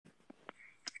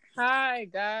Hi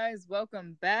guys,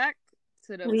 welcome back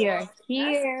to the We are podcast.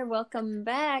 here. Welcome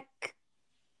back.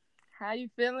 How you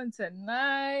feeling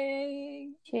tonight?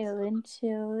 Chilling.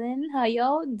 How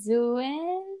y'all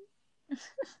doing?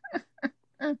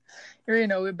 You already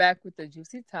know we're back with the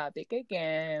juicy topic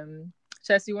again.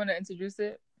 Chess, you want to introduce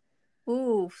it?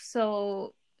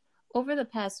 So over the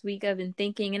past week, I've been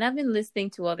thinking and I've been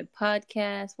listening to other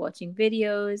podcasts, watching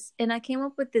videos, and I came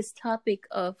up with this topic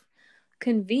of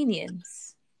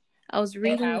convenience. I was And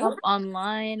reading how? up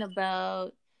online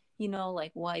about,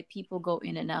 like why people go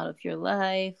in and out of your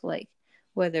life, like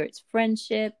whether it's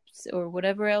friendships or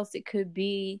whatever else it could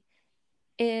be.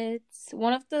 It's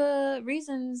one of the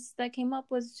reasons that came up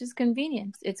was just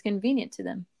convenience. It's convenient to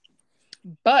them.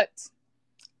 But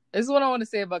this is what I want to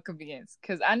say about convenience,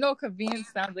 because I know convenience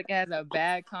sounds like it has a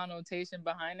bad connotation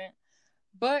behind it.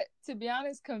 But to be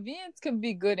honest, convenience can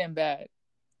be good and bad.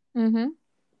 Mm-hmm.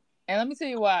 And let me tell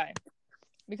you why.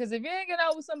 Because if you're hanging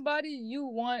out with somebody, if you're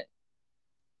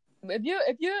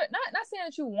not saying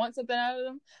that you want something out of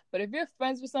them, but if you're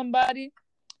friends with somebody,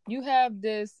 you have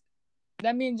this.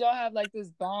 That means y'all have like this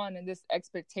bond and this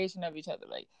expectation of each other.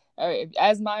 Like, all right,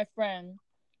 as my friend,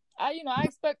 I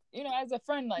expect, as a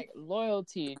friend, like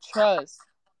loyalty, trust,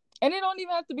 and it don't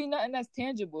even have to be nothing that's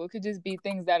tangible. It could just be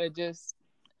things that are just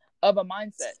of a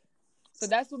mindset. So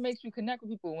that's what makes you connect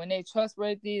with people when they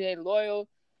trustworthy, they loyal.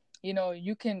 You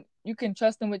can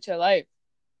trust them with your life.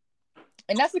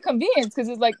 And that's the convenience, because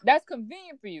it's like that's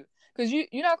convenient for you, because you're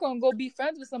not gonna go be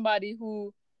friends with somebody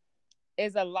who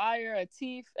is a liar, a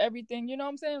thief, everything. You know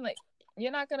what I'm saying? Like,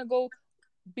 you're not gonna go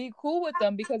be cool with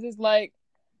them, because it's like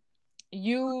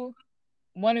you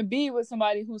want to be with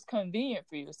somebody who's convenient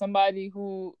for you, somebody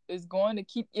who is going to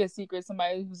keep your secret,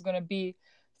 somebody who's going to be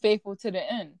faithful to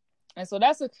the end. And so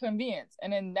that's a convenience.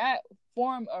 And in that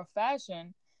form or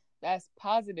fashion, that's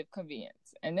positive convenience.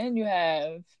 And then you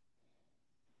have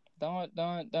don't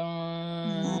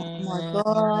Oh my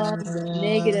god, the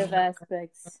negative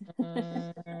aspects.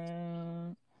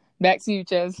 back to you,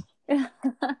 Ches.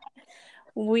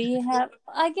 We have,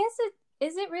 I guess it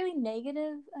is it really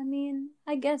negative? I mean,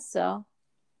 I guess so.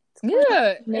 It's kind of Yeah,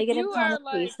 if negative you are like,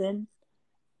 connotation.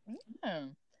 yeah,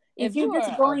 If if you're you just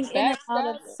are a going in and out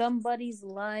of backstabber, somebody's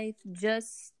life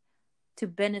just to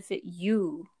benefit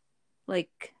you,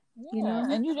 like, you yeah, know?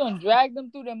 and you don't drag them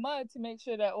through the mud to make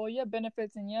sure that all your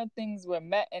benefits and your things were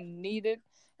met and needed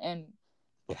and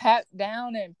pat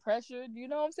down and pressured. You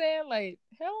know what I'm saying? Like,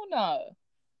 hell no.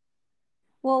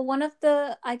 Well,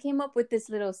 I came up with this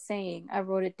little saying. I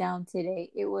wrote it down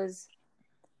today. It was,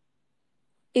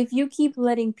 if you keep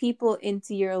letting people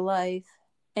into your life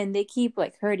and they keep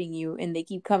like hurting you and they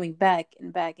keep coming back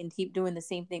and keep doing the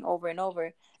same thing over and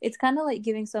over, it's kind of like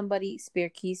giving somebody spare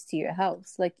keys to your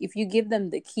house. Like if you give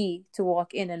them the key to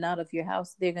walk in and out of your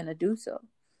house, they're going to do so.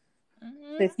 So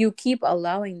Hmm. if you keep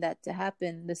allowing that to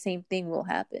happen, the same thing will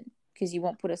happen because you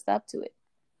won't put a stop to it.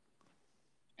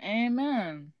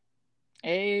 Amen.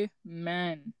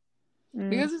 Amen.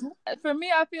 Because Mm-hmm. for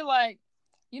me, I feel like,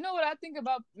 what I think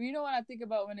about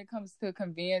when it comes to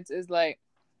convenience is like,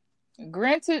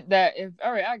 granted that if,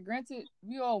 all right, I granted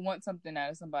we all want something out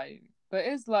of somebody, but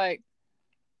it's like,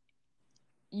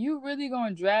 you really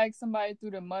gonna drag somebody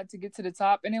through the mud to get to the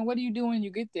top, and then what do you do when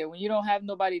you get there, when you don't have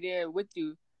nobody there with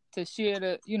you to share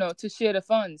the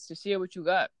funds, to share what you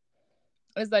got?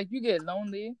 It's like you get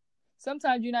lonely.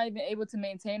 Sometimes you're not even able to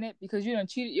maintain it because you don't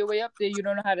cheated your way up there. You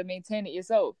don't know how to maintain it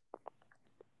yourself.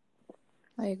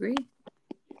 I agree.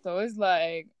 So it's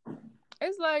like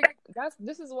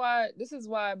this is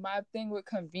why my thing with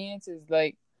convenience is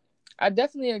like, I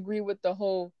definitely agree with the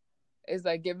whole, is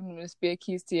like giving them the spare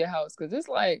keys to your house, because it's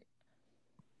like,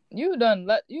 you done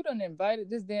invited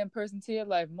this damn person to your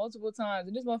life multiple times,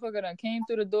 and this motherfucker done came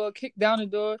through the door, kicked down the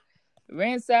door,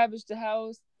 ran savage the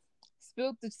house,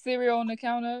 spilled the cereal on the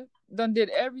counter, done did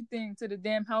everything to the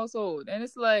damn household, and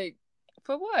it's like,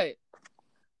 for what?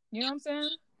 You know what I'm saying?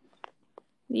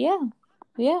 Yeah.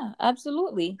 Yeah,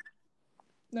 absolutely.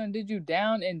 Done did you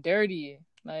down and dirty,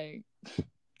 like,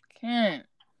 can't.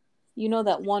 You know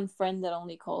that one friend that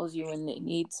only calls you when they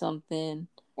need something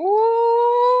or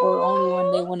only when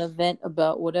Ooh, they want to vent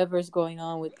about whatever's going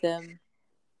on with them.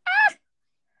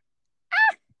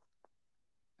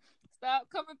 stop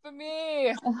coming for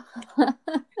me.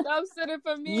 Stop sitting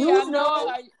for me. I You know.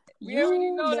 know. We already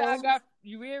You know that I know. got.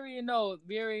 You already know.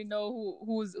 We already know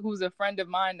who's a friend of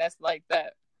mine that's like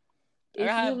that. I If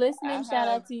you have. I listening, shout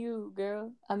have. out to you,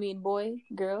 girl. I mean, boy,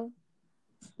 girl.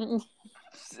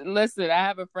 Listen, I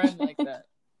have a friend like that.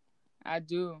 I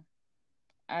do.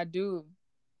 I do.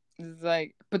 It's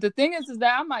like, but the thing is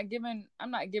that I'm not giving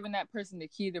that person the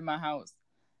key to my house.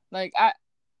 Like,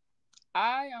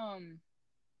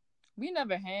 we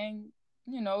never hang.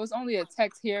 You know, it's only a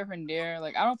text here and there.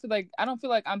 Like I don't feel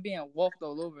like I'm being walked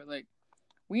all over. Like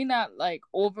we not like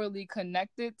overly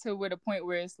connected to where the point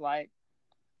where it's like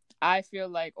I feel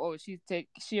like, oh, she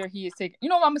or he is taking, you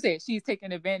know what I'm gonna say? She's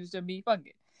taking advantage of me. Fuck it.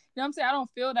 You know what I'm saying? I don't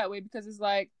feel that way because it's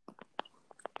like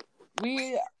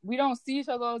we don't see each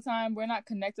other all the time. We're not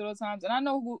connected all the time. And I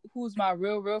know who's my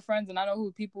real friends, and I know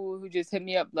who people who just hit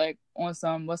me up like on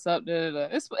some what's up, da, da, da.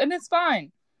 It's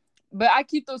fine. But I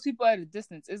keep those people at a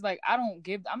distance. It's like I'm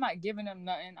not giving them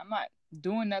nothing. I'm not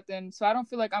doing nothing. So I don't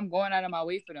feel like I'm going out of my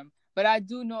way for them. But I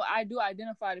do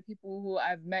identify the people who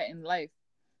I've met in life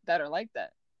that are like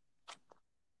that.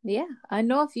 Yeah, I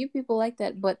know a few people like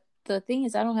that, but the thing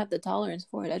is, I don't have the tolerance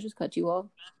for it. I just cut you off.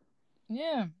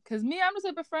 Yeah, because I'm the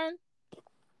type of friend.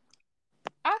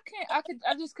 I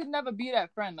just could never be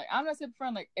that friend. Like, I'm the type of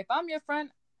friend. Like, if I'm your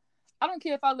friend, I don't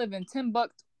care if I live in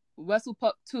Timbuktu, Wessel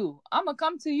Puck 2. I'm going to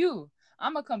come to you.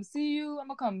 I'm going to come see you. I'm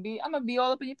going to be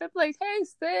all up in your face. Like, hey,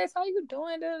 sis, how you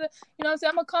doing? Da, da, da. You know what I'm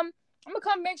saying? I'm gonna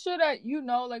come make sure that you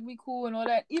know, like, we cool and all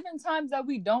that. Even times that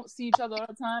we don't see each other all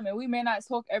the time and we may not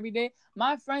talk every day,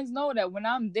 my friends know that when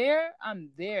I'm there,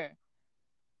 I'm there.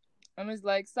 And it's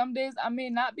like some days I may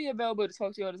not be available to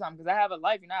talk to you all the time because I have a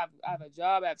life, you know, I have a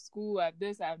job, I have school, I have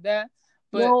this, I have that.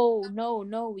 But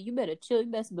no, you better chill.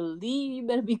 You better believe. You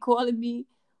better be calling me.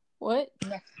 What?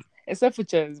 Except for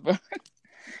Ches, bro.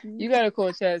 You gotta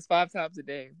call Ches 5 times a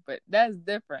day, but that's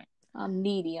different. I'm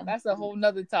needy. That's a whole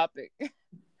nother topic.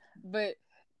 But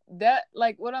that,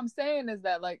 like, what I'm saying is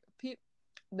that, like,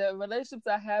 the relationships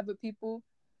I have with people,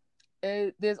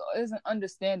 there's an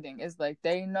understanding. It's like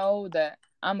they know that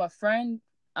I'm a friend,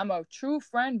 I'm a true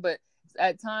friend, but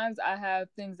at times I have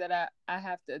things that I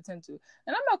have to attend to.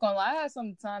 And I'm not gonna lie, I had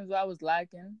some times where I was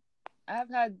lacking. I've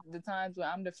had the times where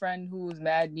I'm the friend who's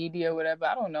mad needy or whatever.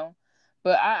 I don't know,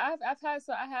 but I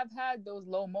have had those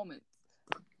low moments,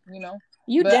 you know.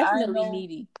 You definitely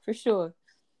needy for sure.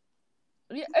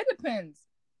 Yeah, it depends.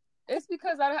 It's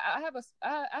because I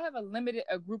have a limited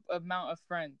group amount of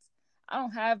friends. I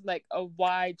don't have like a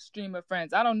wide stream of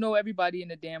friends. I don't know everybody in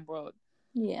the damn world.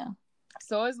 Yeah.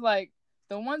 So it's like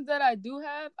the ones that I do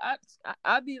have,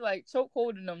 I be like choke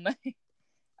holding them. Like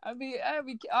I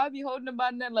be holding them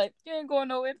by the neck like you ain't going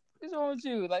nowhere. What's wrong with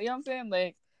you? Like you know what I'm saying?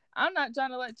 Like I'm not trying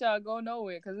to let y'all go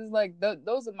nowhere because it's like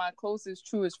those are my closest,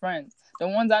 truest friends. The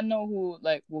ones I know who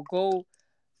like will go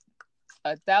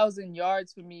 1,000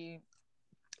 yards for me,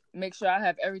 make sure I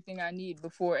have everything I need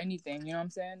before anything. You know what I'm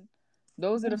saying?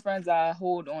 Those are the friends I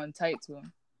hold on tight to.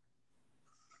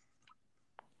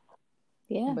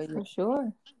 Yeah, for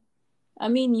sure. I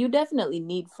mean, you definitely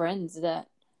need friends that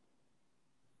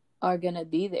are gonna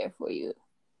be there for you.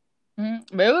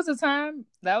 Mm-hmm. But it was a time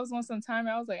that was on some time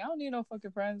I was like, I don't need no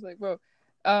fucking friends. Like, bro,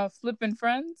 flipping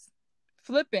friends,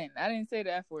 flipping. I didn't say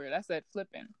the F word. I said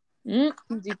flipping.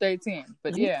 PG-13.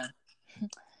 But yeah,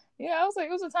 yeah. I was like,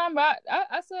 it was a time, but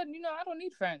I said, you know, I don't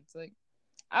need friends. Like,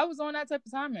 I was on that type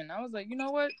of time, and I was like, you know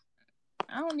what,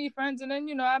 I don't need friends. And then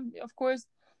you know, of course,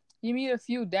 you meet a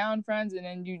few down friends, and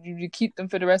then you keep them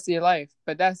for the rest of your life.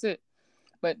 But that's it.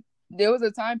 But there was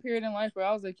a time period in life where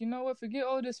I was like, you know what, forget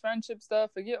all this friendship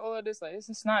stuff, forget all of this, like it's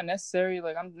just not necessary.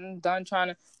 Like I'm done trying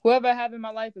to, whoever I have in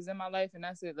my life is in my life, and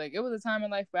that's it. Like it was a time in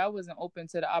life where I wasn't open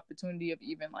to the opportunity of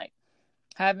even like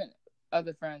having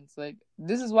other friends. Like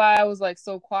this is why I was like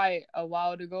so quiet a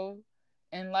while ago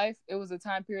in life. It was a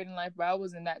time period in life where I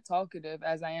wasn't that talkative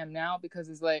as I am now, because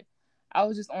it's like I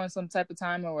was just on some type of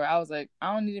time where I was like,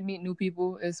 I don't need to meet new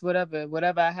people. It's whatever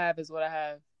I have is what I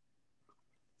have.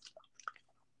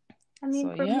 I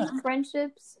mean, for me,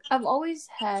 friendships, I've always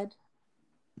had,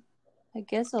 I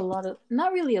guess,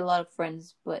 not really a lot of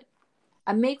friends, but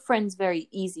I make friends very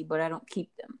easy, but I don't keep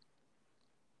them.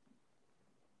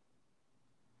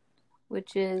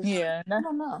 Which is, I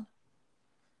don't know.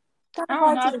 It's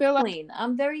hard to explain. Like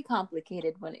I'm very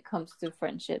complicated when it comes to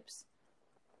friendships.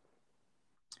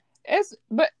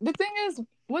 But the thing is,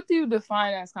 what do you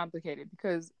define as complicated?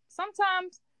 Because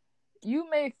sometimes you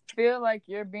may feel like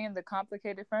you're being the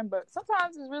complicated friend, but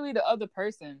sometimes it's really the other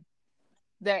person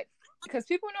that, because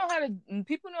people know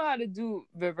how to do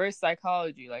reverse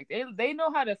psychology. Like they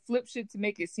know how to flip shit to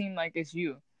make it seem like it's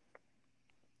you.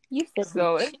 You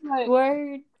so it's like,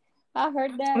 word. I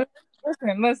heard that.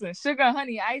 Listen, sugar,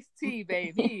 honey, iced tea,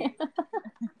 baby.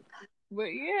 But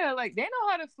yeah, like they know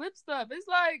how to flip stuff. It's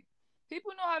like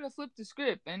people know how to flip the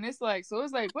script, and it's like, so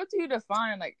it's like, what do you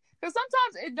define? Like, because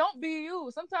sometimes it don't be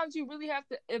you. Sometimes you really have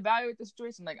to evaluate the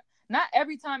situation. Like, not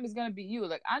every time it's gonna be you.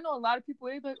 Like, I know a lot of people,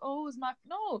 they be like, oh, it's my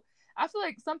no. I feel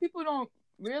like some people don't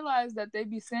realize that they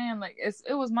be saying like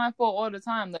it was my fault all the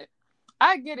time. Like,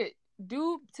 I get it.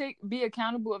 be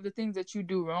accountable of the things that you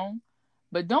do wrong,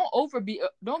 but don't be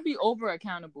over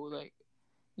accountable. Like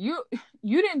you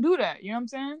didn't do that. You know what I'm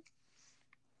saying?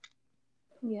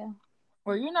 Yeah.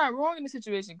 Or you're not wrong in the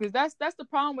situation, because that's the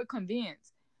problem with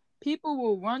convenience. People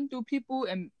will run through people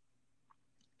and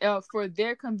for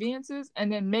their conveniences,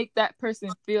 and then make that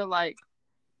person feel like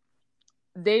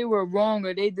they were wrong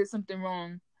or they did something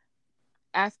wrong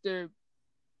after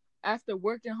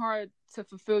working hard to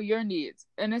fulfill your needs.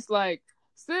 And it's like,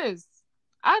 sis,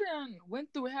 I done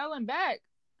went through hell and back.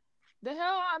 The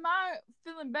hell am I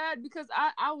feeling bad because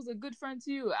I was a good friend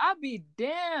to you? I'll be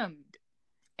damned.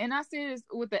 And I say this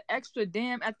with the extra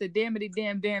damn at the damnity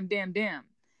damn.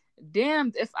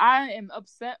 Damned if I am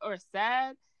upset or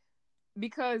sad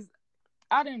because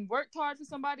I done worked hard for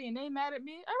somebody and they mad at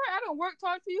me. All right, I done worked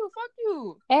hard for you. Fuck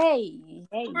you.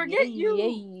 Forget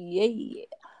you.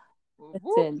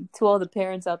 Listen, to all the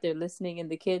parents out there listening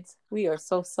and the kids, we are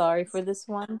so sorry for this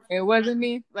one. It wasn't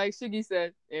me. Like Shiggy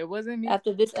said, it wasn't me.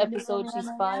 After this episode, she's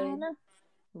fine.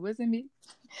 It wasn't me.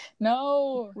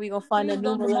 No. We gonna find a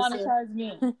new Melissa. Demonetize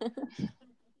me.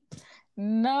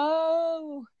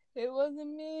 No, it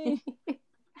wasn't me.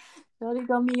 Shorty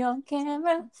got me on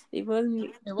camera. It wasn't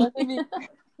me. It wasn't me.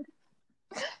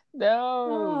 No.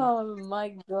 Oh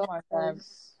my god.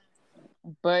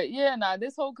 But yeah,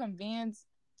 this whole convenience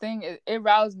thing, it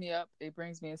roused me up. It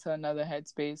brings me into another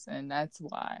headspace, and that's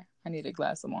why I need a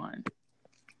glass of wine.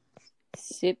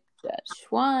 Sip that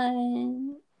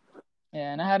wine.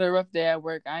 Yeah, and I had a rough day at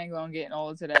work. I ain't gonna get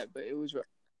all into that, but it was rough.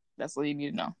 That's all you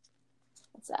need to know.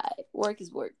 That's all right. Work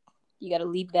is work. You gotta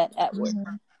leave that at work.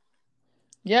 Mm-hmm.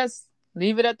 Yes,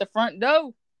 leave it at the front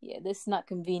door. Yeah, this is not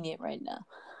convenient right now.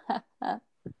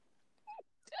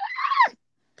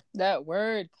 That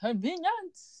word,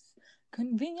 convenience.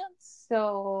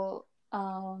 So,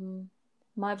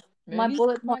 my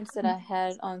bullet points that I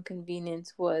had on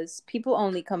convenience was people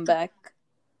only come back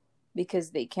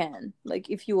because they can. Like,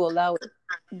 if you allow it,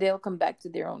 they'll come back to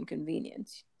their own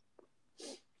convenience.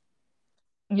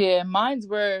 Yeah, mine's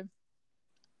where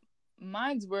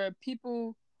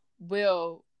people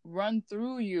will run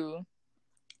through you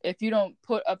if you don't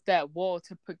put up that wall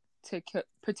to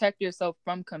protect yourself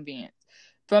from convenience,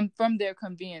 from their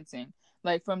conveniencing,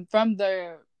 like from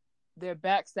their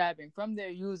backstabbing, from their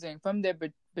using, from their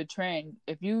betraying.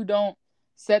 If you don't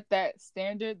set that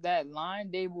standard, that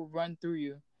line, they will run through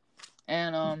you.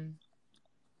 And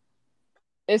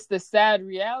it's the sad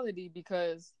reality,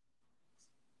 because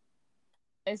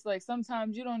it's like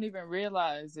sometimes you don't even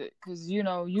realize it, because you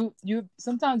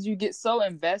sometimes you get so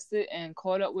invested and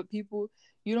caught up with people,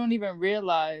 you don't even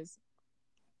realize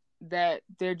that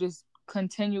they're just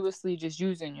continuously just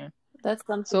using you. That's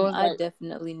something I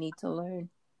definitely need to learn.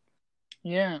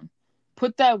 Yeah,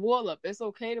 put that wall up. It's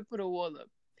okay to put a wall up.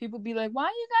 People be like, why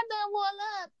you got that wall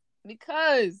up?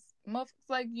 Because motherfuckers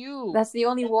like you. That's the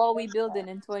only wall we building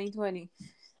in 2020.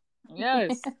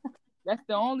 Yes. That's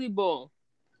the only wall.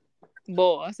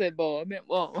 Ball. I said ball. I meant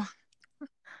wall.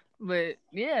 But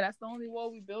yeah, that's the only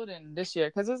wall we building this year.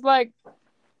 Because it's like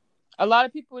a lot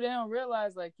of people, they don't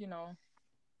realize, like,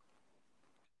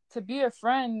 to be a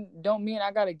friend don't mean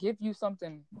I gotta give you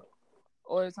something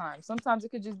all the time. Sometimes it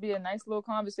could just be a nice little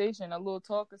conversation, a little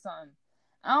talk or something.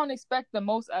 I don't expect the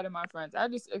most out of my friends. I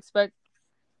just expect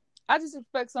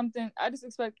something. I just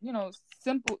expect,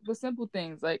 simple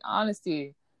things like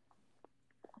honesty,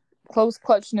 close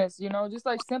clutchness, just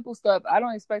like simple stuff. I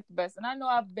don't expect the best. And I know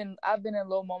I've been in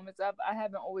low moments. I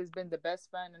haven't always been the best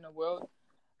friend in the world,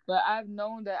 but I've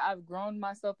known that I've grown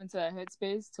myself into a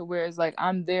headspace to where it's like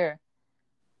I'm there.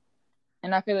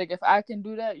 And I feel like if I can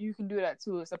do that, you can do that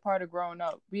too. It's a part of growing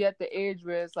up. We at the age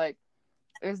where it's like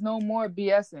there's no more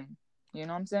BSing. You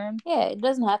know what I'm saying? Yeah, it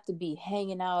doesn't have to be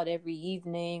hanging out every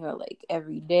evening or like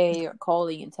every day or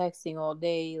calling and texting all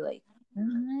day. Like,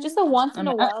 just a once in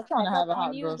a while check up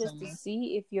on you just to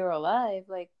see if you're alive.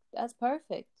 Like, that's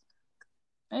perfect.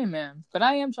 Amen. But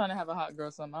I am trying to have a hot girl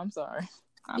summer. I'm sorry.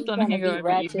 I'm trying to hang out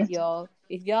ratchet, y'all.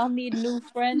 If y'all need new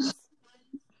friends,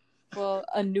 well,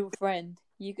 a new friend,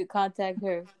 you could contact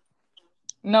her.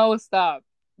 No, stop.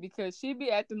 Because she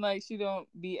be acting like she don't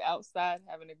be outside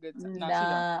having a good time.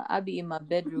 Nah, I be in my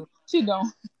bedroom. She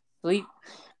don't. Sleep.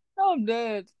 I'm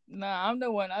dead. Nah, I'm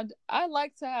the one. I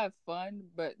like to have fun,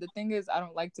 but the thing is, I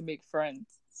don't like to make friends.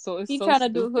 So it's trying to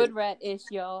do hood rat-ish,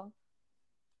 y'all.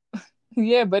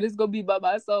 Yeah, but it's gonna be by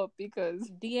myself because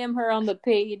DM her on the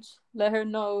page. Let her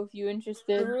know if you're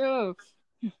interested. For real.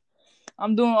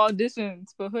 I'm doing auditions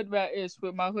for hood rat-ish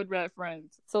with my hood rat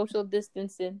friends. Social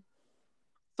distancing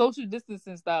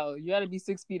style. You gotta be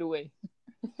 6 feet away.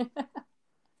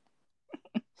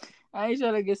 I ain't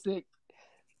trying to get sick.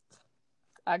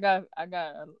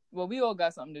 Well, we all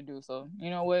got something to do, so you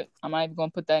know what? I'm not even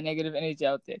gonna put that negative energy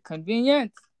out there.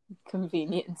 Convenience.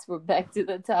 We're back to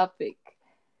the topic.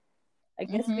 I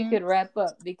guess we could wrap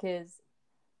up because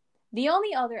the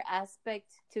only other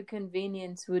aspect to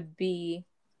convenience would be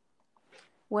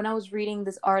when I was reading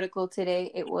this article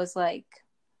today, it was like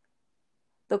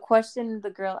the question the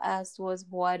girl asked was,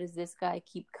 why does this guy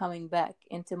keep coming back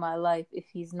into my life if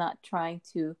he's not trying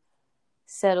to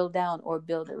settle down or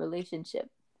build a relationship?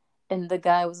 And the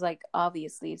guy was like,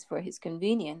 obviously it's for his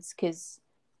convenience, because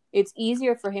it's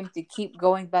easier for him to keep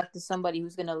going back to somebody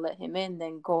who's going to let him in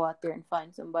than go out there and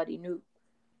find somebody new.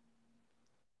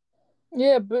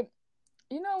 Yeah, but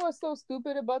you know what's so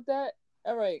stupid about that?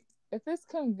 All right, if it's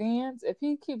convenience, if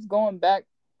he keeps going back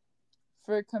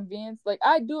for convenience, like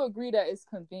I do agree that it's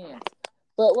convenience.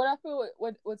 But what I feel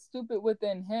what's stupid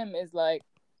within him is like,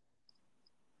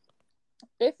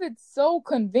 if it's so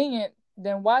convenient,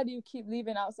 then why do you keep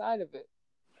leaving outside of it?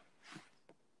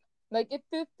 Like, if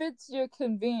it fits your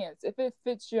convenience, if it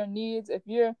fits your needs, if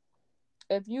it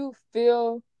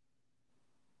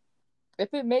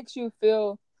makes you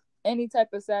feel any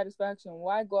type of satisfaction,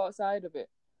 why go outside of it?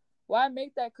 Why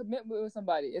make that commitment with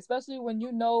somebody? Especially when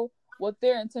you know what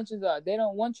their intentions are. They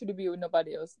don't want you to be with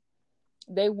nobody else.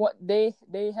 They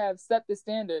have set the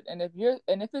standard, and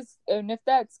if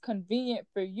that's convenient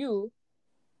for you,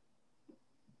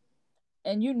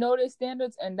 and you know their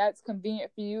standards and that's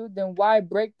convenient for you, then why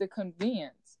break the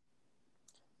convenience?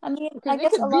 I mean, I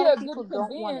guess a lot of people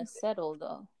don't want to settle,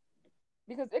 though.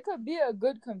 Because it could be a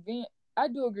good convenience. I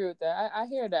do agree with that. I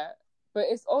hear that. But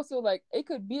it's also like, it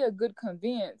could be a good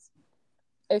convenience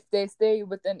if they stay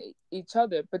within each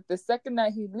other. But the second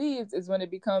that he leaves is when it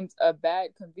becomes a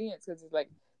bad convenience, because it's like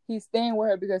he's staying with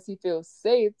her because he feels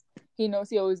safe. He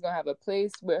knows he always going to have a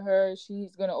place with her.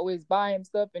 She's going to always buy him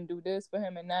stuff and do this for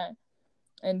him and that.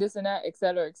 And this and that,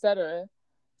 etc., etc.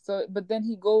 So, but then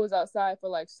he goes outside for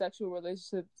like sexual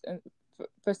relationships and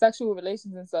for sexual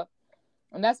relations and stuff,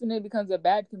 and that's when it becomes a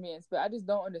bad convenience. But I just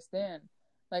don't understand.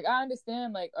 Like, I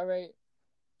understand, like, all right,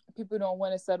 people don't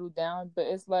want to settle down, but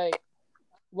it's like,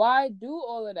 why do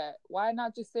all of that? Why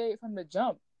not just say it from the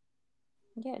jump?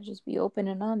 Yeah, just be open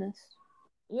and honest.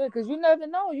 Yeah, because you never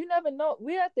know. You never know.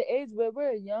 We're at the age where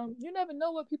we're young. You never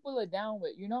know what people are down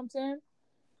with. You know what I'm saying?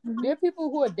 Mm-hmm. There are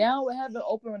people who are down with having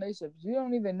open relationships. You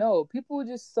don't even know. People are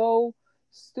just so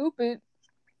stupid.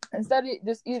 Instead of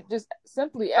just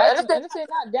simply ask them. And if they're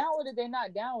not down with it, they're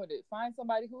not down with it. Find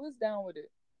somebody who is down with it.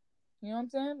 You know what I'm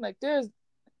saying? Like, there's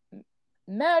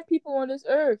mad people on this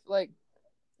earth. Like,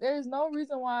 there's no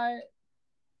reason why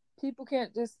people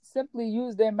can't just simply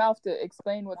use their mouth to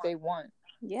explain what they want.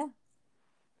 Yeah.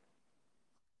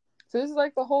 So this is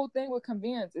like the whole thing with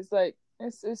convenience. It's like,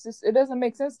 it's just, it doesn't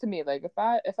make sense to me. Like, if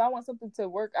I want something to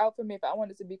work out for me, if I want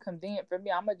it to be convenient for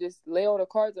me, I'm gonna just lay all the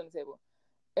cards on the table.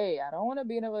 Hey, I don't want to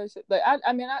be in a relationship. Like,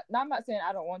 I'm not saying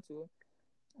I don't want to.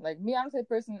 Like, me, I'm the type of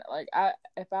person, like,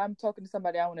 if I'm talking to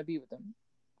somebody, I want to be with them.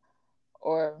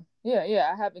 Or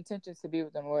I have intentions to be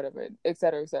with them or whatever, et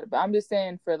cetera, et cetera. But I'm just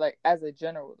saying, for like, as a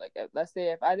general, like, let's say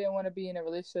if I didn't want to be in a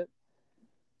relationship,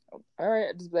 all right,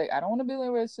 I'd just be like, I don't want to be in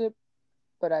a relationship,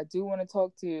 but I do want to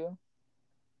talk to you.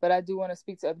 But I do want to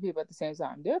speak to other people at the same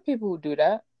time. There are people who do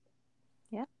that.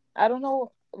 Yeah. I don't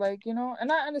know, like, you know,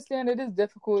 and I understand it is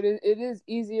difficult. It is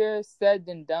easier said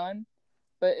than done.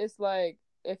 But it's like,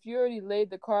 if you already laid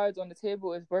the cards on the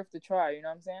table, it's worth the try. You know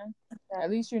what I'm saying? Yeah.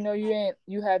 At least you know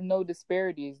you have no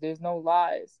disparities. There's no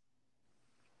lies.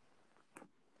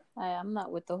 I'm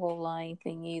not with the whole lying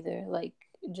thing either. Like,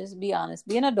 just be honest.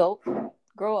 Be an adult.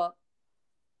 Grow up.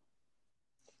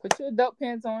 Put your adult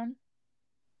pants on.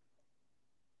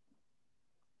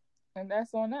 And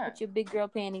that's on that. Put your big girl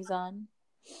panties on.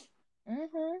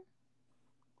 Mm-hmm.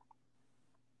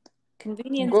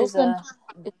 Convenience is a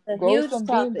huge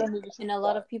topic, and a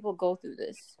lot of people go through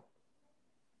this.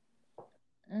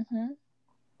 Mm-hmm.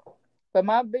 But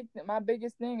my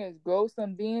biggest thing is grow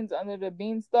some beans under the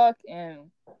beanstalk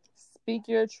and speak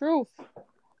your truth.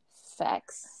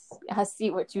 Facts. I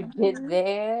see what you did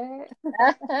there.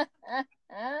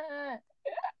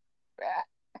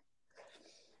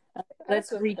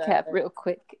 Let's recap real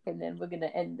quick, and then we're gonna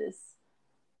end this.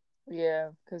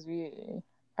 Yeah, because we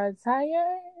are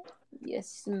tired.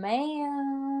 Yes,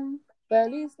 ma'am.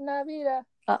 Feliz Navidad.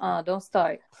 Don't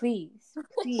start, please.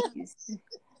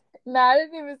 Nah, I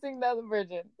didn't even sing the other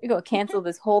version. We're gonna cancel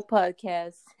this whole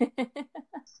podcast.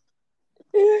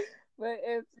 But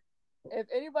if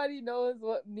anybody knows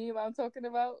what meme I'm talking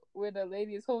about, where the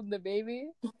lady is holding the baby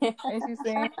and she's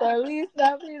saying Feliz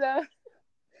Navidad,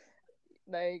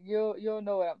 like, you'll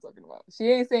know what I'm talking about. She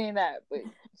ain't saying that, but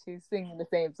she's singing the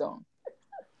same song.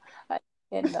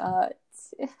 Cannot.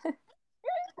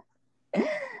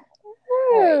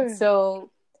 All right,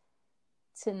 so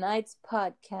tonight's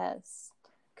podcast,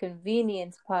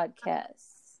 convenience podcast.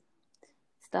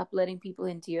 Stop letting people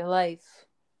into your life.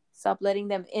 Stop letting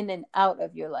them in and out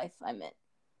of your life, I meant.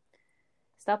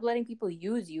 Stop letting people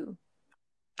use you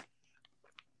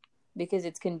because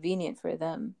it's convenient for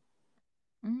them.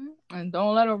 And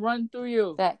don't let them run through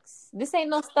you. Facts. This ain't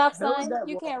no stop sign.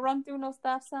 You can't run through no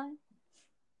stop sign.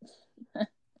 But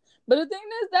the thing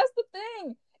is, that's the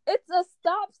thing. It's a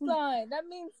stop sign. That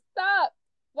means stop.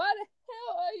 Why the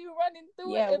hell are you running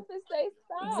through it if it says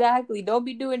stop? Exactly. Don't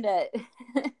be doing that.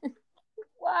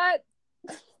 What?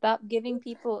 Stop giving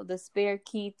people the spare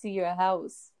key to your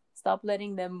house. Stop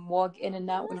letting them walk in and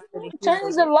out whenever they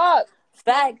change the lock.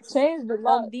 Facts. Change the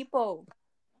lock. Home Depot.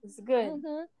 It's good.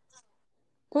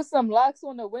 Put some locks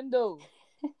on the window.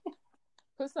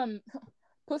 Put some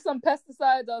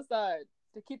pesticides outside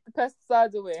to keep the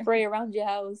pesticides away. Spray around your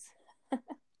house.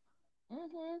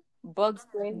 Bug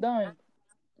spray. Done.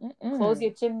 Close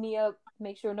your chimney up.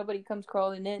 Make sure nobody comes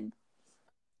crawling in.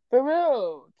 For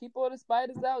real. Keep all the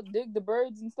spiders out. Dig the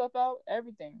birds and stuff out.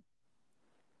 Everything.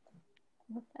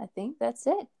 I think that's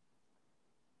it.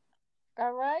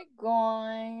 All right,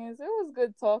 guys. It was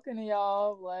good talking to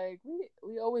y'all. Like,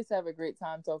 we always have a great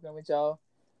time talking with y'all.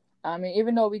 I mean,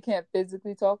 even though we can't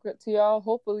physically talk to y'all,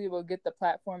 hopefully we'll get the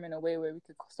platform in a way where we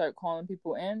could start calling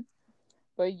people in.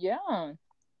 But yeah,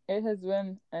 it has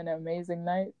been an amazing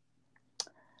night.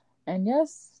 And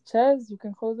yes, Ches, you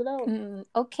can close it out.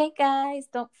 Okay, guys.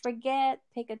 Don't forget,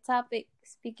 pick a topic,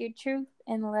 speak your truth,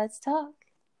 and let's talk.